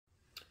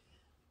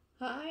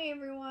Hi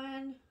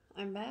everyone,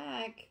 I'm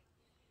back.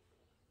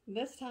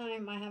 This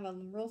time I have a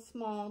real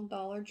small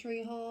Dollar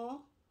Tree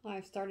haul.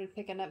 I've started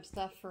picking up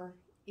stuff for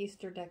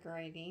Easter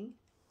decorating.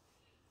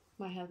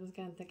 My husband's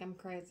gonna think I'm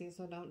crazy,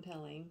 so don't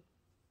tell him.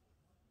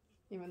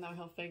 Even though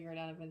he'll figure it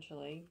out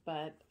eventually.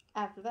 But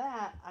after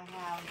that, I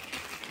have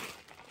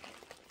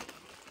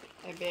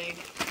a big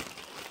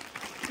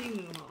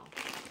Temu haul.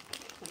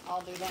 And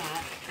I'll do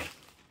that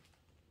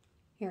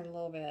here in a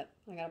little bit.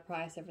 I gotta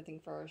price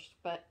everything first.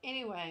 But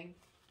anyway,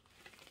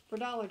 for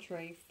Dollar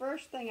Tree,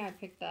 first thing I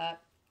picked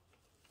up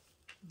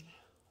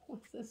was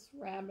this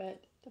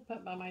rabbit to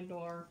put by my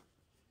door.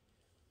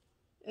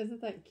 Isn't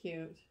that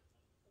cute?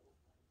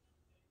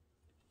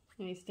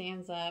 And he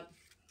stands up.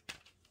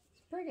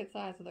 It's a pretty good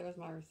size, so there's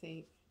my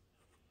receipt.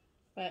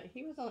 But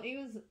he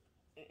was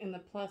in the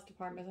plus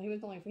department, so he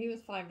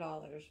was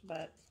 $5,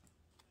 but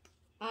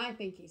I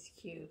think he's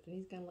cute, and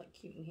he's gonna look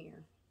cute in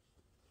here.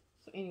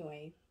 So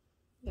anyway,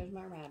 there's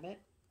my rabbit.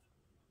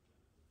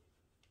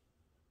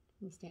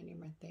 I'm standing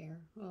right there.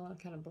 Well,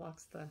 it kind of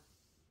blocks there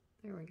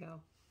we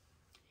go.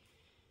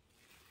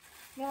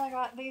 Then I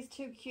got these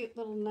two cute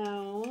little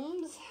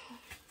gnomes.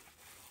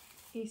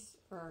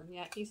 Easter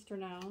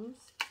gnomes.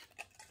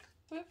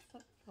 Whoops,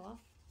 that fell off.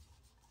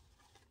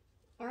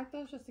 Aren't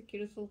those just the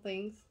cutest little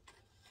things?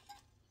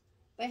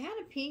 They had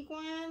a pink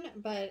one,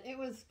 but it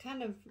was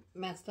kind of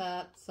messed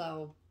up,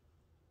 so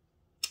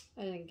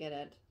I didn't get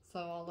it. So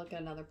I'll look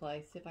at another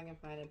place, see if I can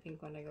find a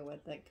pink one to go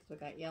with it, because we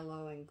got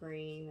yellow and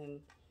green and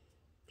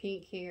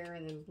pink here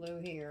and then blue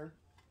here.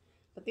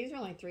 But these are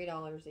only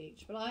 $3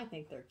 each, but I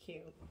think they're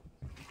cute.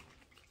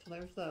 So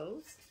there's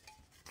those.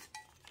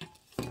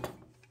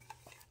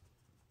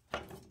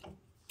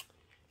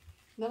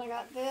 Then I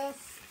got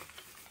this.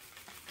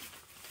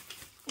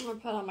 I'm going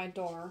to put on my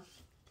door.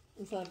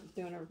 Instead of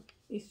doing an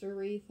Easter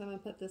wreath, I'm going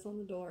to put this on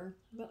the door.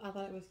 But I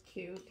thought it was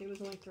cute. It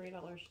was only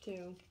 $3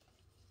 too.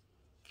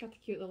 Got the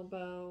cute little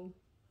bow.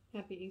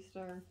 Happy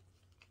Easter.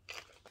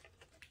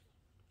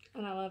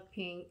 And I love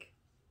pink.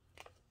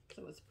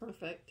 So it's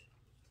perfect.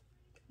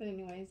 But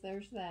anyways,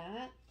 there's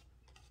that.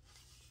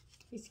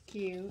 He's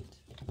cute.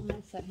 I'm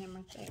going to set him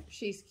right there.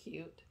 She's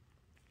cute.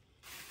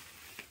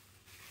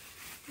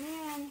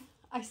 Man,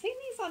 I seen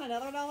these on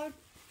another Dollar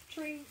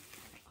Tree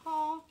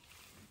haul.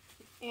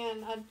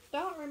 And I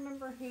don't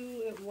remember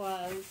who it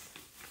was.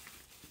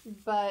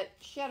 But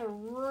she had a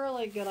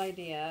really good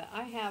idea.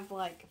 I have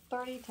like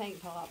 30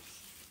 tank tops.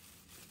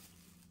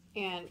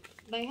 And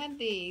they had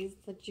these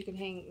that you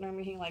can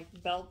normally hang like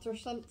belts or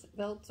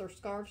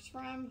scarves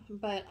from.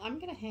 But I'm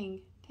going to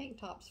hang tank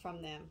tops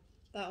from them.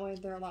 That way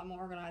they're a lot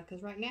more organized.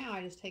 Because right now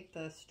I just take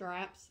the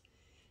straps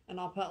and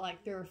I'll put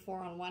like 3 or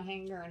 4 on one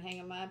hanger and hang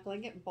them up. They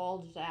get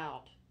bulged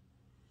out.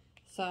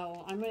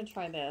 So I'm going to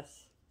try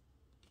this.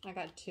 I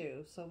got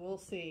 2. So we'll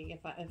see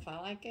if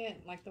I like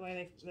it. Like the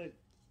way they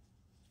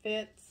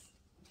fits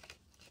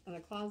in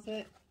the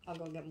closet. I'll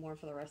go get more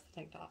for the rest of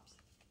the tank tops.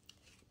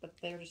 But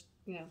they're just,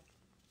 you know,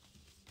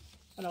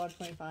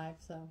 $1.25,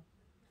 so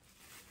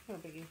no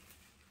biggie.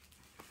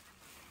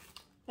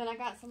 Then I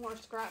got some more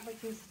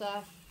scrapbooking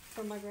stuff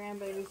from my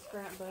grandbaby's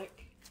scrapbook.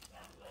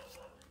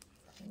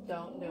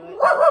 Don't do it.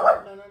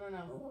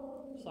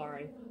 No.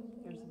 Sorry.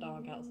 There's a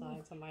dog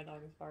outside, so my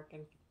dog is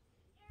barking.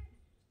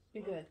 Be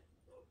good.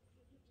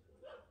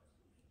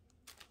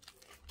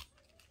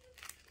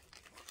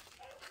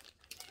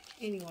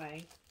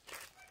 Anyway,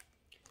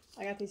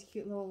 I got these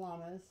cute little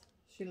llamas.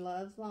 She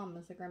loves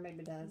llamas, the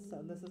grandbaby does,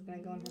 so this is going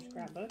to go in her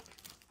scrapbook.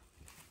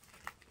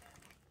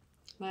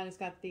 I just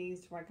got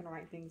these where I can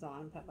write things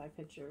on, put my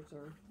pictures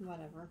or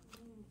whatever.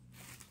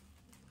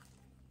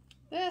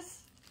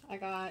 This I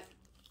got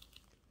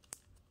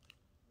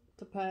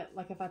to put,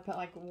 like if I put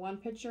like one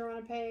picture on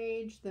a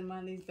page, then one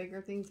of these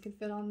bigger things could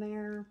fit on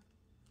there.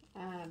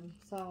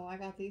 So I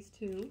got these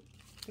 2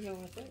 to go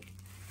with it.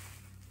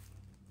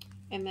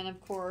 And then of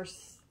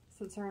course,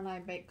 since her and I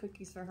bake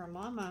cookies for her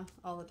mama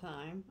all the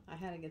time, I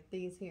had to get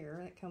these here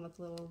that come with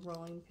a little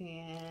rolling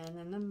pin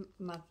and the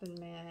muffin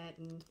mitt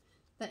and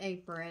the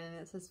apron, and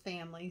it says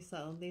family,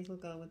 so these will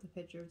go with the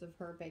pictures of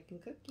her baking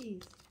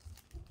cookies.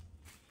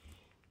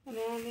 And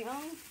then the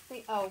only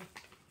thing, I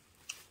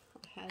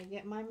had to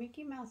get my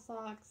Mickey Mouse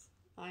socks.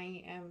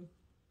 I am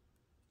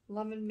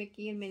loving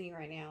Mickey and Minnie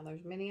right now.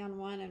 There's Minnie on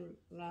one, and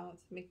no,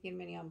 it's Mickey and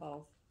Minnie on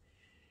both.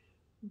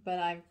 But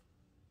I've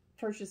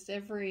purchased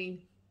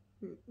every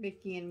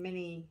Mickey and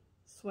Minnie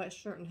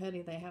sweatshirt and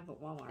hoodie they have at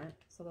Walmart,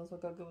 so those will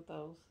go good with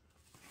those.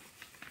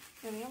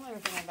 And the only other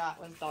thing I got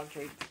was dog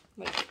treats,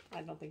 which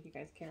I don't think you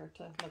guys care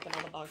to look at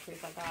all the dog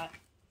treats I got.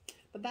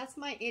 But that's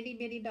my itty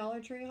bitty Dollar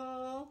Tree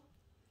haul.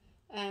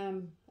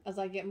 As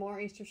I get more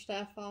Easter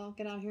stuff, I'll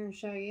get out here and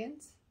show you.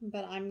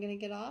 But I'm gonna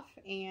get off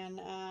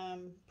and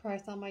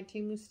price all my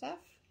Temu stuff.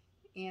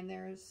 And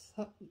it's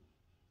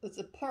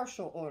a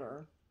partial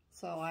order.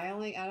 So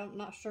I'm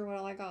not sure what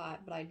all I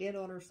got, but I did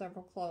order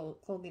several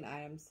clothing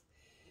items.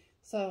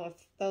 So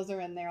if those are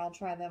in there, I'll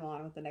try them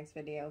on with the next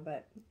video.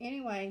 But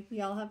anyway,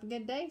 y'all have a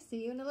good day.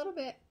 See you in a little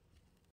bit.